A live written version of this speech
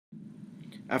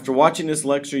After watching this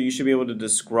lecture, you should be able to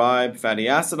describe fatty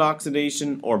acid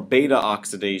oxidation or beta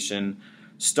oxidation,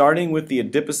 starting with the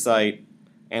adipocyte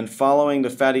and following the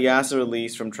fatty acid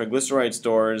release from triglyceride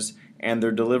stores and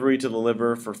their delivery to the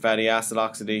liver for fatty acid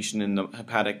oxidation in the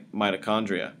hepatic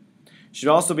mitochondria. You should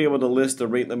also be able to list the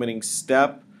rate-limiting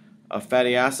step of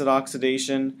fatty acid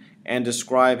oxidation and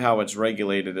describe how it's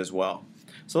regulated as well.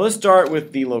 So let's start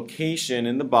with the location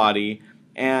in the body,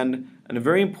 and a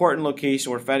very important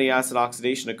location where fatty acid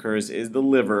oxidation occurs is the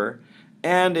liver,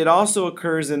 and it also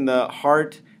occurs in the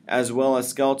heart as well as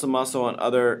skeletal muscle and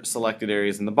other selected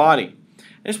areas in the body.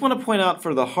 I just want to point out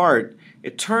for the heart,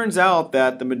 it turns out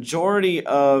that the majority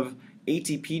of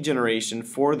ATP generation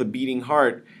for the beating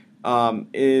heart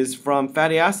is from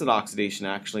fatty acid oxidation,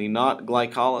 actually, not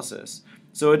glycolysis.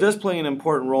 So it does play an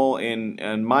important role in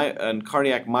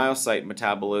cardiac myocyte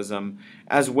metabolism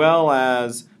as well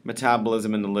as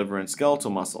metabolism in the liver and skeletal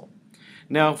muscle.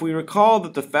 Now, if we recall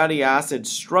that the fatty acid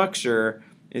structure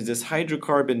is this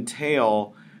hydrocarbon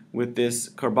tail with this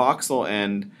carboxyl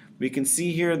end, we can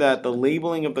see here that the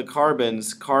labeling of the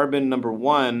carbons, carbon number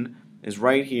 1 is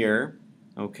right here,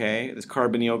 okay, this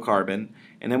carbonyl carbon,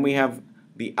 and then we have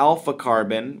the alpha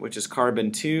carbon, which is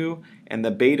carbon 2, and the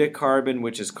beta carbon,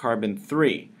 which is carbon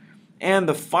 3. And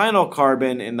the final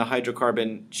carbon in the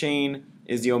hydrocarbon chain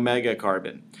is the omega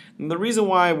carbon. And the reason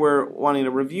why we're wanting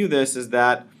to review this is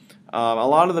that a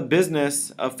lot of the business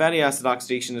of fatty acid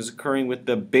oxidation is occurring with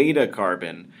the beta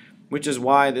carbon, which is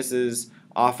why this is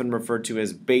often referred to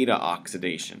as beta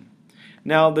oxidation.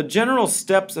 Now, the general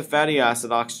steps of fatty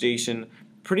acid oxidation,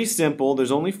 pretty simple.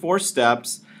 There's only 4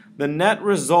 steps. The net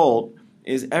result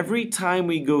is every time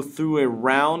we go through a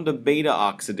round of beta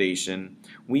oxidation,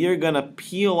 we are going to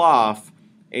peel off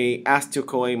a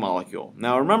acetyl-CoA molecule.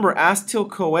 Now remember,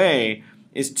 acetyl-CoA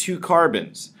is 2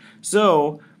 carbons.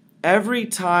 So every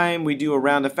time we do a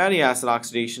round of fatty acid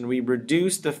oxidation, we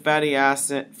reduce the fatty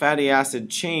acid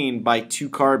chain by 2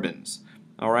 carbons.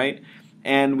 All right?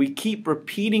 And we keep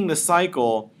repeating the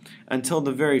cycle until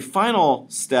the very final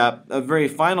step, the very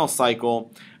final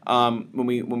cycle. When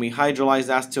we hydrolyze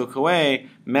acetyl-CoA,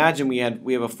 imagine we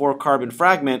have a 4-carbon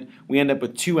fragment, we end up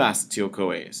with 2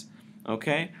 acetyl-CoAs.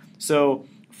 Okay? So,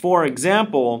 for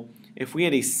example, if we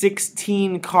had a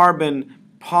 16-carbon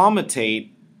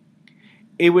palmitate,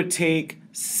 it would take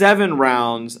 7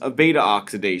 rounds of beta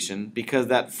oxidation because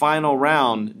that final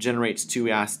round generates 2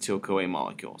 acetyl-CoA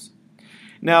molecules.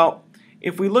 Now,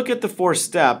 if we look at the 4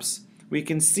 steps, we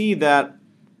can see that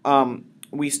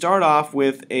we start off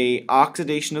with a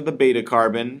oxidation of the beta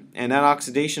carbon, and that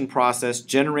oxidation process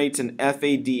generates an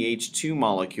FADH2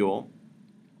 molecule.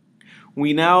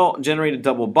 We now generate a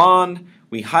double bond,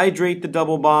 we hydrate the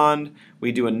double bond,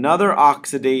 we do another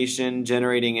oxidation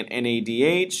generating an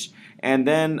NADH, and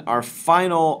then our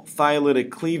final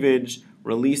thiolytic cleavage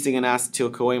releasing an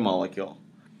acetyl-CoA molecule.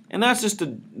 And that's just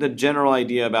the general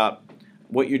idea about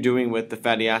what you're doing with the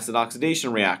fatty acid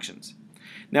oxidation reactions.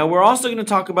 Now we're also going to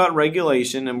talk about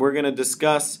regulation, and we're going to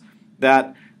discuss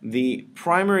that the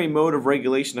primary mode of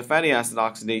regulation of fatty acid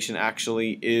oxidation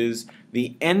actually is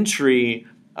the entry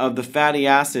of the fatty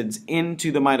acids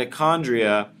into the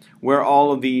mitochondria where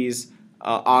all of these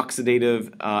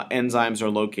oxidative enzymes are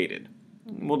located.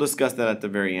 We'll discuss that at the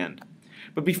very end.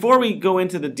 But before we go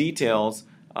into the details,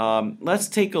 let's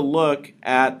take a look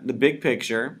at the big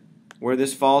picture where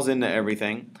this falls into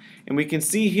everything. And we can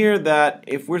see here that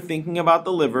if we're thinking about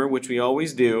the liver, which we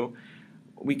always do,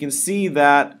 we can see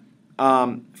that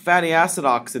fatty acid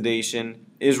oxidation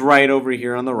is right over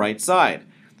here on the right side,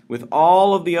 with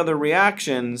all of the other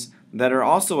reactions that are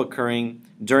also occurring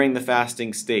during the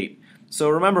fasting state. So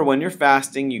remember, when you're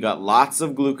fasting, you got lots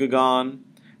of glucagon.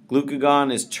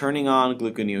 Glucagon is turning on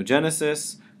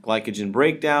gluconeogenesis, glycogen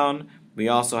breakdown. We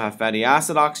also have fatty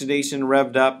acid oxidation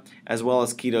revved up, as well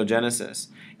as ketogenesis.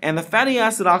 And the fatty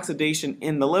acid oxidation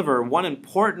in the liver, one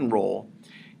important role,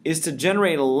 is to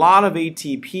generate a lot of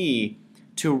ATP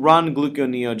to run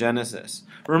gluconeogenesis.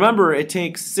 Remember, it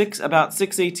takes about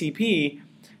 6 ATP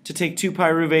to take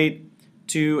 2-pyruvate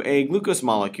to a glucose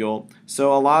molecule,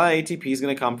 so a lot of ATP is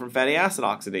going to come from fatty acid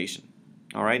oxidation.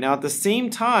 All right. Now, at the same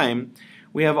time,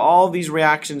 we have all these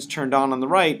reactions turned on the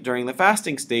right during the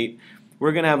fasting state.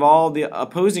 We're going to have all the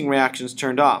opposing reactions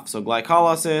turned off, so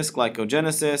glycolysis,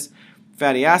 glycogenesis,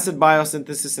 fatty acid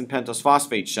biosynthesis, and pentose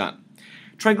phosphate shunt.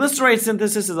 Triglyceride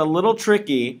synthesis is a little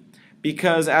tricky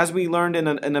because, as we learned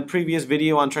in a previous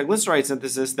video on triglyceride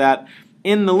synthesis, that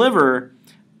in the liver,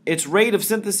 its rate of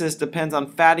synthesis depends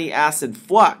on fatty acid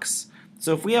flux.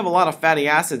 So if we have a lot of fatty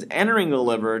acids entering the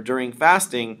liver during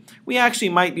fasting, we actually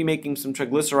might be making some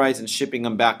triglycerides and shipping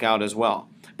them back out as well.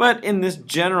 But in this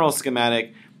general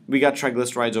schematic, we got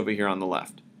triglycerides over here on the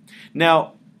left.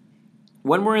 Now,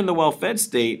 when we're in the well-fed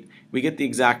state, we get the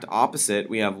exact opposite.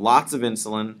 We have lots of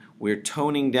insulin, we're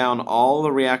toning down all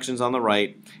the reactions on the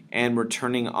right, and we're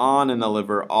turning on in the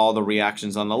liver all the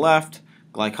reactions on the left: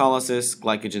 glycolysis,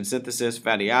 glycogen synthesis,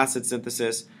 fatty acid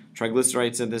synthesis,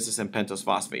 triglyceride synthesis, and pentose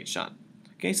phosphate shunt.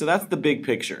 Okay, so that's the big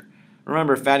picture.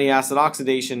 Remember, fatty acid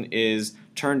oxidation is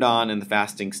turned on in the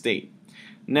fasting state.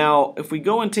 Now, if we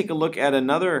go and take a look at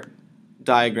another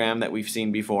diagram that we've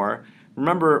seen before,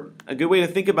 remember, a good way to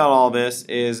think about all this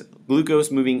is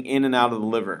glucose moving in and out of the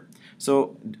liver.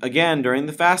 So again, during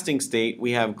the fasting state,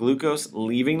 we have glucose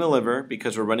leaving the liver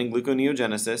because we're running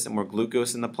gluconeogenesis and where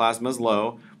glucose in the plasma is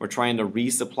low. We're trying to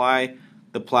resupply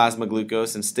the plasma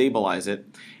glucose and stabilize it.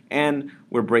 And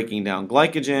we're breaking down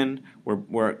glycogen,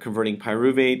 we're converting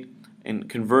pyruvate and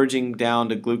converging down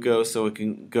to glucose so it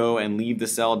can go and leave the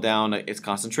cell down its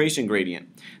concentration gradient.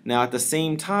 Now at the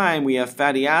same time, we have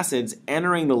fatty acids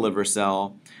entering the liver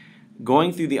cell,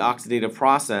 going through the oxidative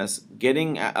process,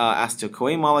 getting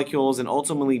acetyl-CoA molecules, and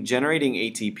ultimately generating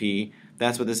ATP.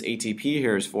 That's what this ATP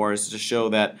here is for, is to show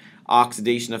that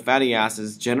oxidation of fatty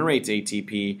acids generates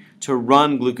ATP to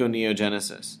run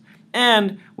gluconeogenesis.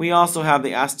 And we also have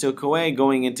the acetyl-CoA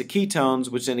going into ketones,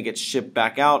 which then gets shipped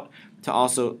back out to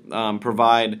also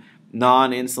provide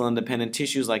non-insulin dependent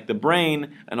tissues like the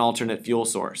brain an alternate fuel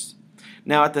source.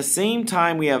 Now at the same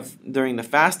time we have, during the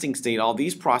fasting state, all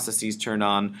these processes turned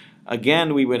on.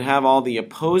 Again, we would have all the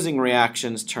opposing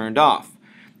reactions turned off.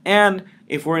 And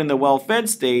if we're in the well-fed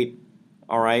state,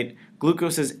 alright,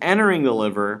 glucose is entering the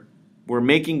liver, we're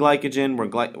making glycogen,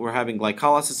 we're having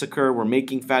glycolysis occur, we're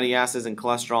making fatty acids and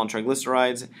cholesterol and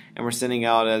triglycerides, and we're sending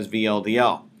out as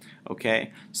VLDL.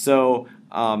 Okay, so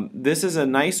this is a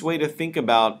nice way to think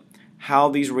about how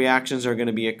these reactions are going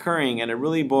to be occurring, and it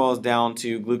really boils down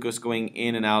to glucose going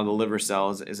in and out of the liver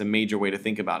cells is a major way to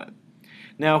think about it.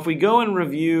 Now if we go and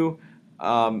review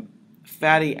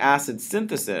fatty acid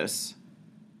synthesis,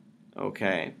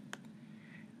 okay,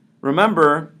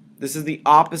 remember this is the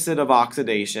opposite of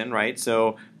oxidation, right?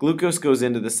 So glucose goes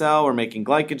into the cell, we're making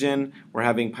glycogen, we're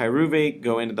having pyruvate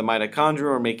go into the mitochondria,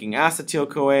 we're making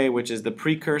acetyl-CoA, which is the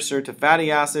precursor to fatty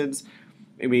acids.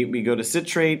 We go to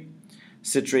citrate,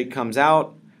 citrate comes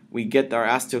out, we get our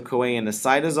acetyl-CoA into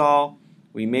cytosol,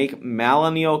 we make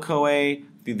malonyl-CoA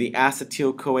through the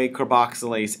acetyl-CoA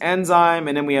carboxylase enzyme,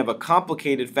 and then we have a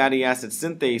complicated fatty acid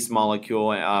synthase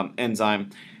molecule enzyme,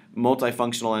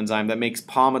 multifunctional enzyme that makes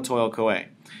palmitoyl-CoA.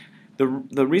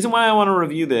 The reason why I want to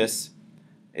review this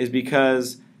is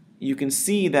because you can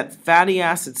see that fatty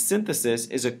acid synthesis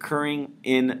is occurring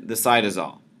in the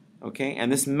cytosol. Okay?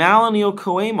 And this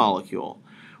malonyl-CoA molecule,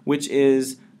 which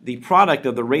is the product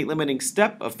of the rate-limiting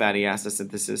step of fatty acid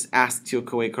synthesis,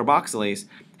 acetyl-CoA carboxylase,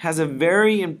 has a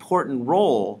very important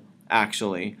role,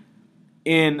 actually,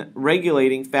 in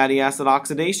regulating fatty acid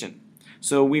oxidation.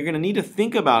 So we're going to need to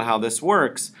think about how this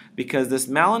works, because this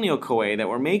malonyl-CoA that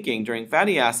we're making during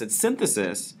fatty acid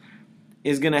synthesis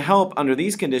is going to help, under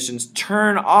these conditions,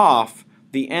 turn off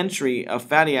the entry of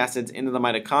fatty acids into the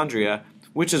mitochondria,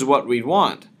 which is what we'd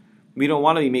want. We don't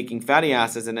want to be making fatty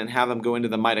acids and then have them go into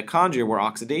the mitochondria where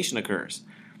oxidation occurs.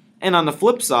 And on the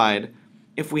flip side,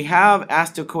 if we have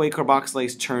acetyl-CoA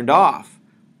carboxylase turned off,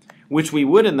 which we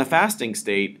would in the fasting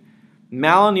state,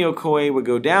 malonyl-CoA would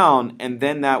go down, and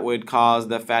then that would cause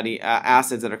the fatty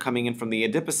acids that are coming in from the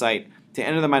adipocyte to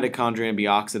enter the mitochondria and be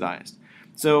oxidized.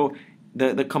 So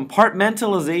the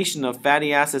compartmentalization of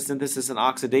fatty acid synthesis and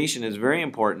oxidation is very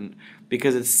important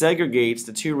because it segregates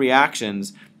the two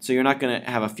reactions, so you're not going to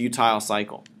have a futile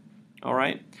cycle. All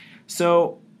right?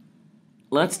 So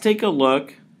let's take a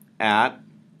look at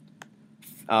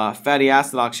fatty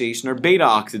acid oxidation, or beta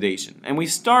oxidation. And we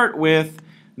start with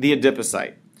the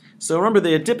adipocyte. So remember,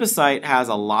 the adipocyte has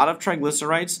a lot of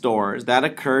triglyceride stores that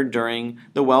occurred during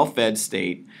the well-fed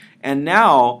state, and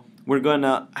now we're going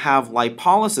to have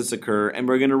lipolysis occur, and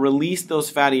we're going to release those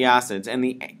fatty acids. And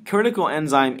the critical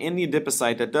enzyme in the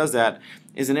adipocyte that does that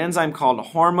is an enzyme called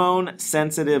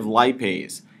hormone-sensitive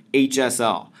lipase,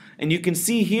 HSL. And you can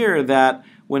see here that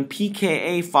when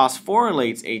pKa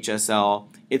phosphorylates HSL,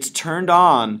 it's turned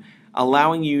on,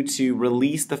 allowing you to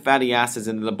release the fatty acids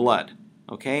into the blood.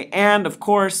 Okay, and of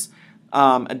course,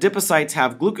 adipocytes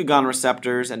have glucagon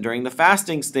receptors, and during the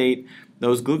fasting state,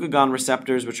 those glucagon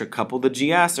receptors, which are coupled to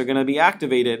GS, are going to be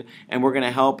activated, and we're going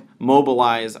to help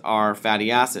mobilize our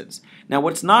fatty acids. Now,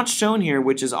 what's not shown here,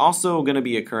 which is also going to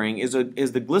be occurring, is the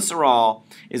glycerol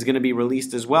is going to be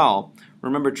released as well.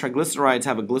 Remember, triglycerides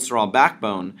have a glycerol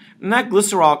backbone, and that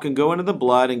glycerol can go into the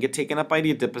blood and get taken up by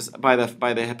the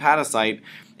hepatocyte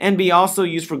and be also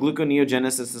used for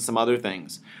gluconeogenesis and some other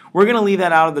things. We're going to leave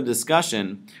that out of the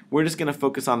discussion. We're just going to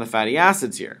focus on the fatty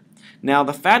acids here. Now,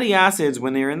 the fatty acids,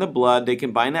 when they're in the blood, they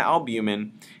can bind to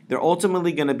albumin. They're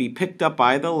ultimately going to be picked up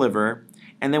by the liver,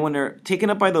 and then when they're taken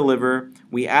up by the liver,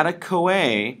 we add a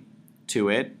CoA to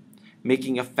it,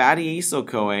 making a fatty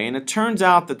acyl-CoA, and it turns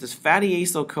out that this fatty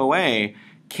acyl-CoA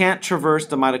can't traverse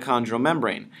the mitochondrial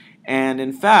membrane. And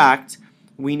in fact,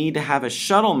 we need to have a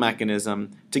shuttle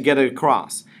mechanism to get it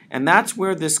across. And that's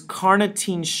where this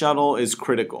carnitine shuttle is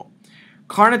critical.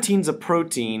 Carnitine is a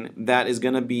protein that is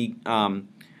going to be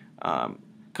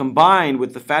combined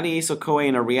with the fatty acyl-CoA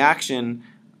in a reaction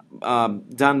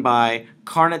done by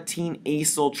carnitine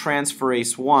acyl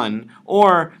transferase 1,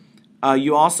 or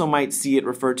you also might see it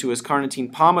referred to as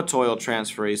carnitine palmitoyl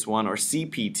transferase 1, or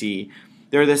CPT.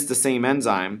 They're the same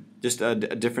enzyme, just a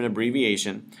different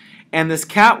abbreviation. And this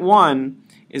CAT1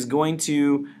 is going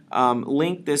to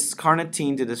link this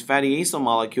carnitine to this fatty acyl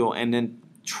molecule and then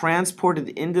transport it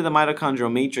into the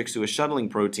mitochondrial matrix to a shuttling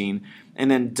protein, and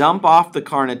then dump off the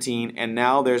carnitine, and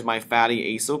now there's my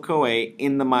fatty acyl-CoA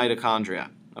in the mitochondria.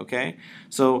 Okay?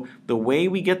 So the way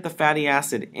we get the fatty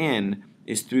acid in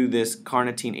is through this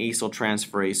carnitine acyl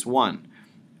transferase 1.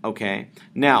 Okay?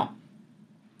 Now,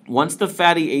 once the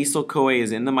fatty acyl-CoA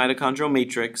is in the mitochondrial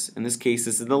matrix, in this case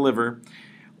this is the liver,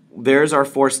 there's our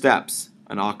 4 steps.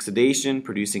 An oxidation,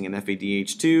 producing an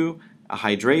FADH2, a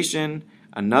hydration,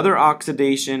 another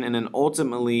oxidation, and then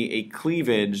ultimately a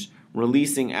cleavage,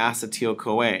 releasing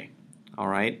acetyl-CoA.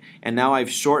 Alright? And now I've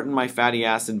shortened my fatty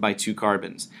acid by 2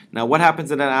 carbons. Now what happens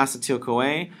to that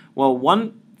acetyl-CoA? Well,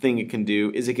 one thing it can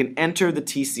do is it can enter the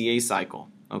TCA cycle.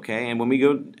 Okay? And when we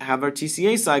go have our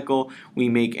TCA cycle, we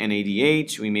make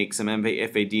NADH, we make some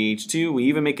FADH2, we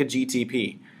even make a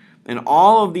GTP. And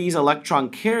all of these electron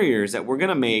carriers that we're going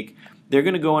to make, they're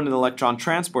going to go into the electron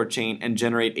transport chain and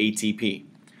generate ATP.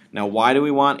 Now, why do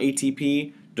we want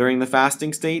ATP during the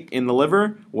fasting state in the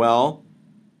liver? Well,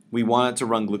 we want it to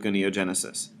run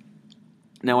gluconeogenesis.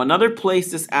 Now, another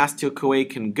place this acetyl-CoA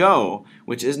can go,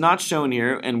 which is not shown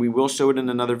here, and we will show it in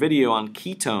another video on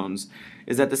ketones,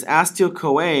 is that this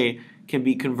acetyl-CoA can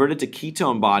be converted to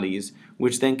ketone bodies,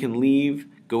 which then can leave,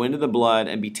 go into the blood,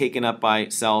 and be taken up by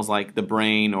cells like the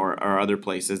brain or other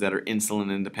places that are insulin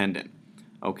independent.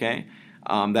 Okay?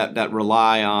 That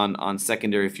rely on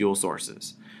secondary fuel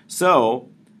sources. So,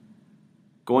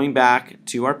 going back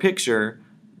to our picture,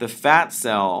 the fat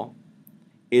cell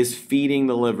is feeding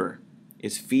the liver.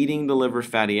 It's feeding the liver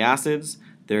fatty acids.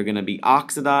 They're going to be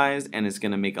oxidized, and it's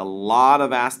going to make a lot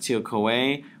of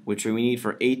acetyl-CoA, which we need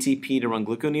for ATP to run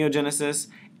gluconeogenesis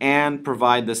and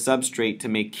provide the substrate to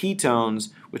make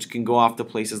ketones, which can go off to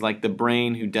places like the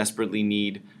brain, who desperately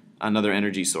need another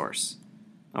energy source.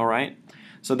 All right?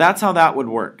 So that's how that would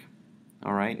work.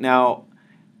 All right? Now,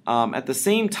 at the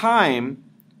same time,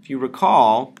 if you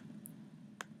recall,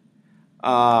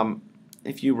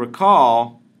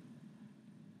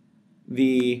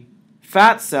 the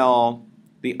fat cell,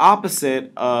 the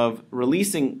opposite of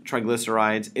releasing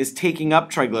triglycerides, is taking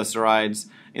up triglycerides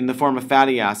in the form of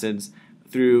fatty acids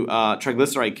through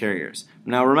triglyceride carriers.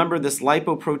 Now remember, this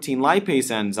lipoprotein lipase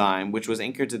enzyme, which was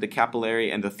anchored to the capillary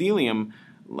endothelium,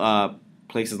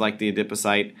 places like the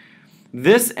adipocyte,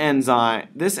 this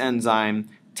enzyme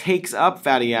takes up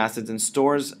fatty acids and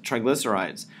stores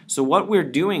triglycerides. So what we're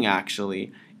doing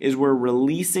actually is we're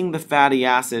releasing the fatty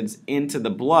acids into the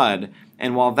blood,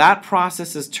 and while that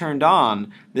process is turned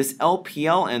on, this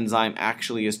LPL enzyme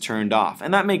actually is turned off.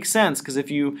 And that makes sense, because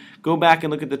if you go back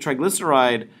and look at the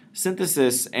triglyceride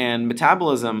synthesis and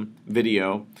metabolism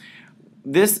video,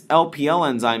 this LPL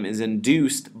enzyme is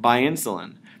induced by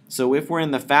insulin. So if we're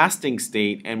in the fasting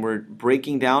state and we're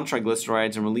breaking down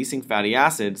triglycerides and releasing fatty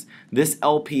acids, this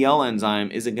LPL enzyme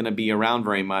isn't going to be around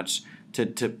very much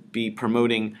to be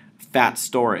promoting fat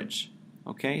storage.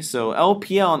 Okay, so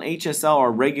LPL and HSL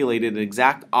are regulated in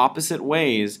exact opposite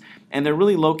ways, and they're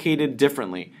really located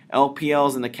differently. LPL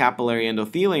is in the capillary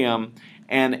endothelium,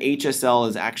 and HSL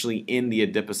is actually in the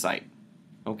adipocyte.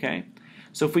 Okay,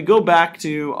 so if we go back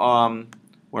to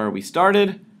where we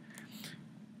started,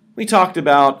 we talked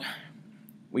about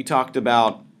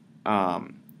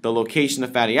the location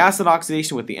of fatty acid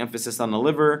oxidation with the emphasis on the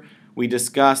liver. We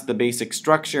discussed the basic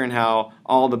structure and how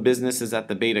all the business is at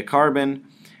the beta carbon.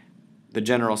 the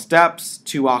general steps,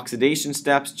 2 oxidation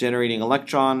steps generating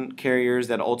electron carriers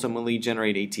that ultimately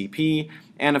generate ATP,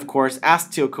 and of course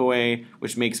acetyl-CoA,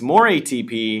 which makes more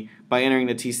ATP by entering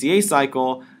the TCA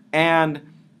cycle and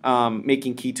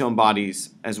making ketone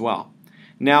bodies as well.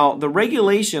 Now, the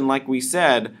regulation, like we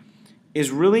said, is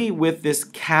really with this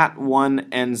CAT1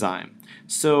 enzyme.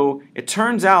 So it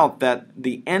turns out that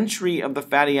the entry of the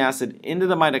fatty acid into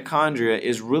the mitochondria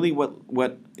is really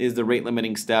what is the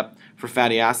rate-limiting step for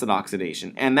fatty acid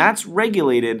oxidation. And that's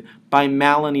regulated by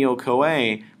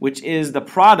malonyl-CoA, which is the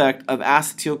product of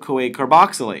acetyl-CoA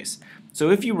carboxylase. So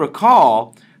if you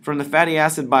recall from the fatty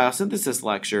acid biosynthesis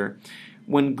lecture,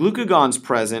 when glucagon's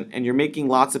present and you're making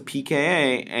lots of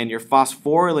pKa and you're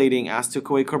phosphorylating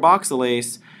acetyl-CoA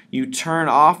carboxylase, you turn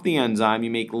off the enzyme,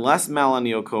 you make less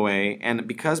malonyl-CoA, and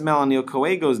because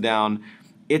malonyl-CoA goes down,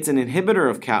 it's an inhibitor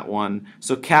of CAT1,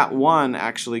 so CAT1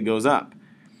 actually goes up.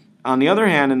 On the other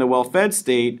hand, in the well-fed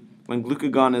state, when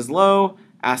glucagon is low,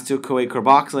 acetyl-CoA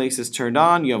carboxylase is turned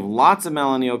on, you have lots of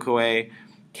malonyl-CoA,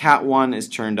 CAT1 is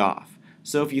turned off.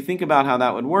 So if you think about how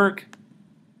that would work,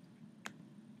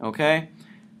 okay,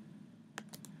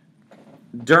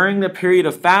 during the period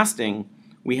of fasting,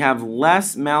 we have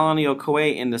less malonyl-CoA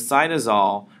in the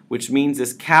cytosol, which means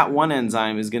this CAT1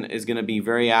 enzyme is going to be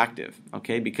very active,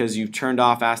 okay, because you've turned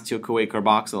off acetyl-CoA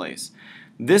carboxylase.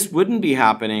 This wouldn't be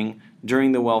happening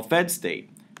during the well-fed state.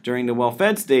 During the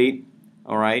well-fed state,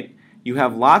 all right, you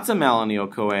have lots of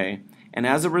malonyl-CoA, and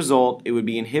as a result, it would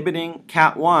be inhibiting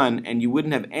CAT1, and you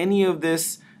wouldn't have any of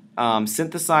this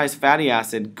synthesized fatty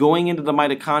acid going into the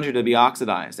mitochondria to be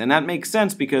oxidized. And that makes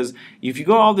sense because if you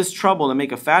go all this trouble to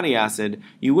make a fatty acid,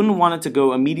 you wouldn't want it to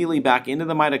go immediately back into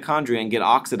the mitochondria and get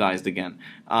oxidized again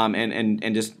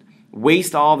and just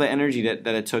waste all the energy that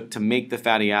it took to make the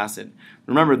fatty acid.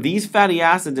 Remember, these fatty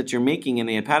acids that you're making in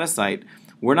the hepatocyte,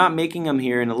 we're not making them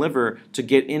here in the liver to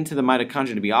get into the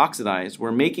mitochondria to be oxidized.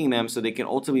 We're making them so they can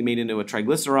ultimately be made into a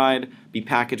triglyceride, be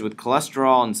packaged with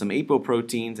cholesterol and some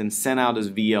apoproteins, and sent out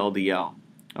as VLDL.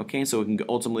 Okay, so it can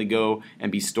ultimately go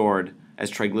and be stored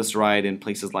as triglyceride in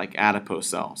places like adipose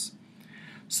cells.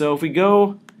 So if we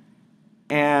go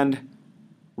and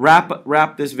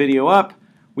wrap this video up,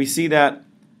 we see that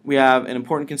we have an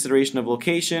important consideration of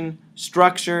location,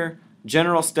 structure,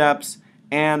 general steps,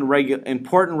 and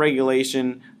important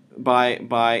regulation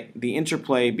by the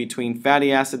interplay between fatty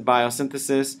acid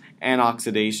biosynthesis and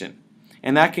oxidation.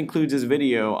 And that concludes this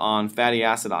video on fatty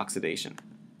acid oxidation.